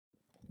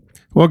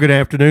Well, good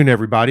afternoon,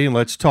 everybody, and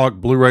let's talk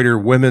Blue Raider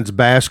women's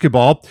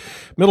basketball.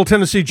 Middle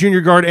Tennessee junior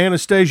guard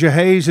Anastasia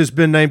Hayes has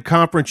been named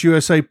Conference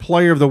USA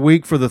Player of the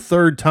Week for the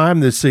third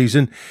time this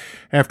season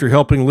after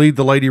helping lead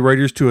the Lady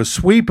Raiders to a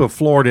sweep of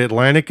Florida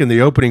Atlantic in the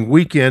opening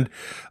weekend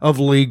of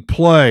league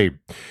play.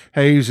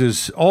 Hayes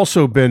has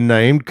also been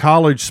named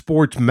College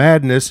Sports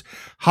Madness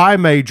High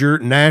Major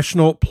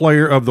National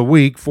Player of the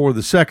Week for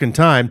the second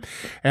time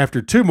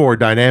after two more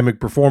dynamic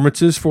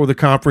performances for the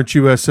Conference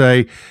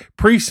USA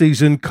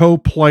preseason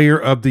co-player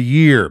of the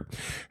year.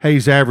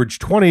 Hayes averaged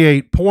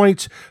 28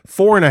 points,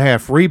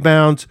 4.5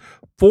 rebounds,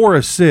 4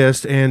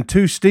 assists, and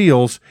 2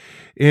 steals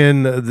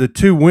in the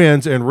 2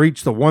 wins and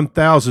reached the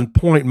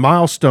 1,000-point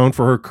milestone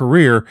for her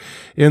career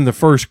in the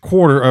first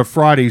quarter of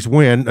Friday's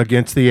win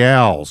against the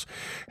Owls.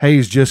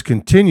 Hayes just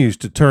continues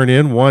to turn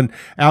in one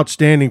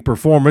outstanding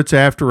performance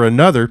after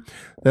another.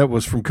 That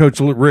was from Coach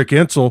Rick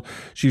Insell.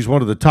 She's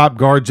one of the top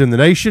guards in the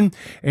nation,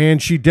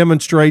 and she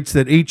demonstrates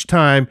that each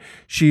time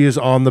she is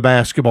on the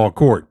basketball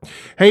court.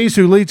 Hayes,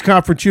 who leads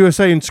Conference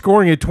USA in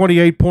scoring at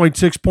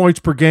 28.6 points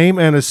per game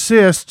and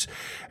assists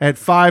at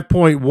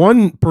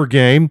 5.1 per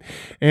game,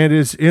 and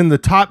is in the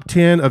top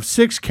 10 of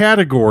 6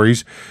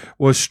 categories,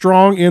 was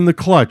strong in the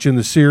clutch in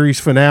the series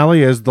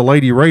finale as the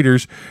Lady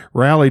Raiders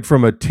rallied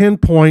from a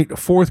 10-point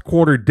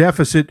fourth-quarter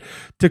deficit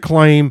to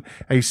claim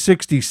a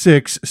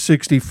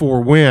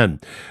 66-64 win.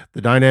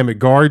 The dynamic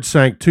guard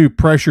sank 2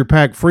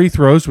 pressure-packed free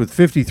throws with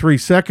 53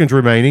 seconds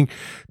remaining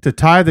to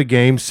tie the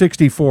game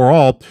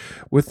 64-all.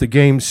 With the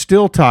game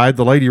still tied,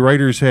 the Lady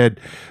Raiders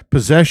had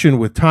possession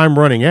with time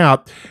running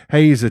out.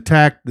 Hayes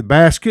attacked the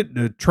basket,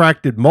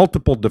 attracted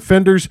multiple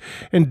defenders,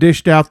 and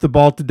dished out the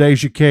ball to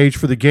Deja Cage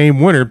for the game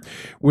winner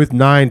with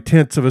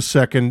 9/10 of a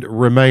second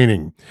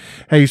remaining.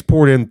 Hayes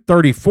poured in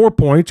 34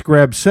 points,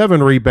 grabbed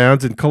 7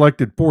 rebounds, and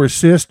collected 4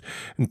 assists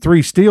and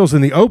 3 steals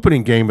in the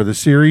opening game of the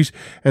series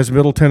as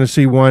Middle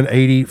Tennessee won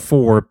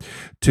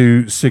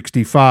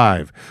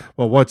 84-65.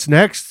 Well, what's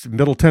next?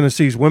 Middle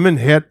Tennessee's women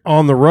head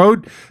on the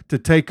road to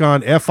take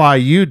on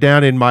FIU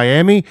down in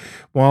Miami,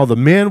 while the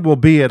men will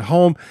be at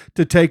home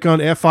to take on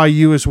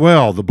FIU as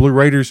well. The Blue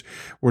Raiders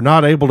were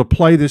not able to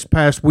play this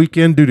past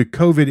weekend due to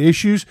COVID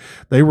issues.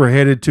 They were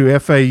headed to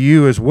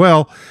FAU as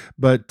well,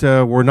 but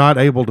were not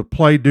able to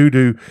play due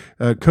to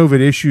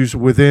COVID issues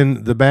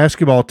within the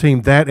basketball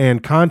team, that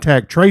and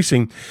contact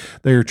tracing.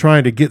 They are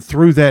trying to get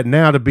through that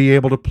now to be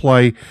able to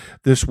play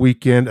this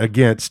weekend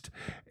against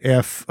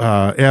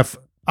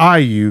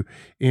FIU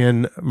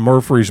in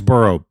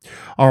Murfreesboro.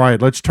 All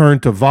right, let's turn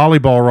to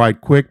volleyball right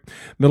quick.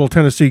 Middle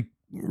Tennessee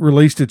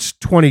released its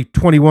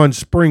 2021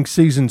 spring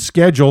season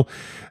schedule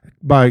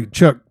by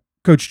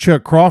Coach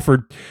Chuck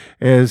Crawford,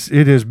 as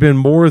it has been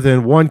more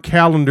than one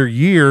calendar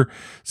year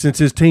since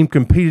his team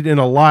competed in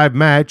a live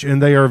match, and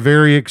they are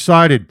very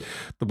excited.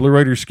 The Blue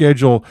Raiders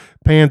schedule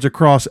pans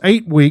across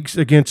 8 weeks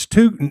against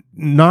 2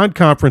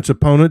 non-conference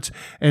opponents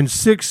and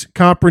 6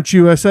 Conference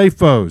USA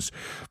foes: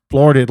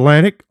 Florida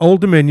Atlantic,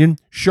 Old Dominion,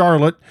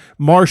 Charlotte,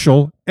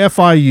 Marshall,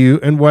 FIU,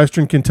 and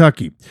Western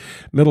Kentucky.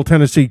 Middle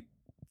Tennessee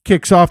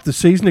kicks off the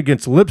season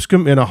against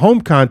Lipscomb in a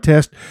home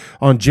contest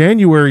on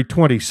January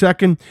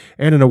 22nd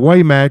and an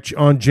away match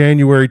on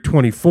January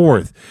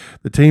 24th.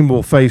 The team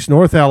will face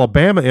North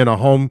Alabama in a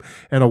home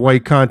and away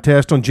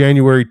contest on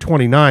January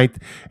 29th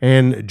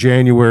and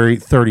January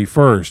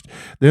 31st.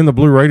 Then the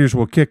Blue Raiders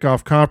will kick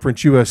off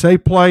Conference USA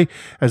play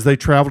as they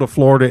travel to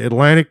Florida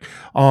Atlantic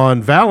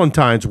on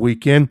Valentine's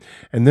weekend,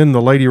 and then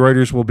the Lady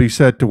Raiders will be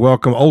set to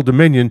welcome Old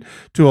Dominion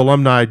to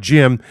Alumni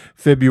Gym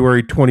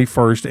February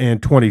 21st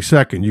and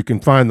 22nd. You can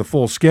find the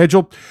full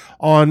schedule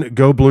on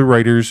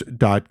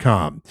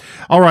GoBlueRaiders.com.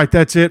 All right,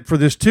 that's it for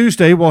this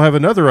Tuesday. We'll have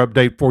another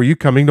update for you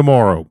coming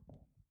tomorrow.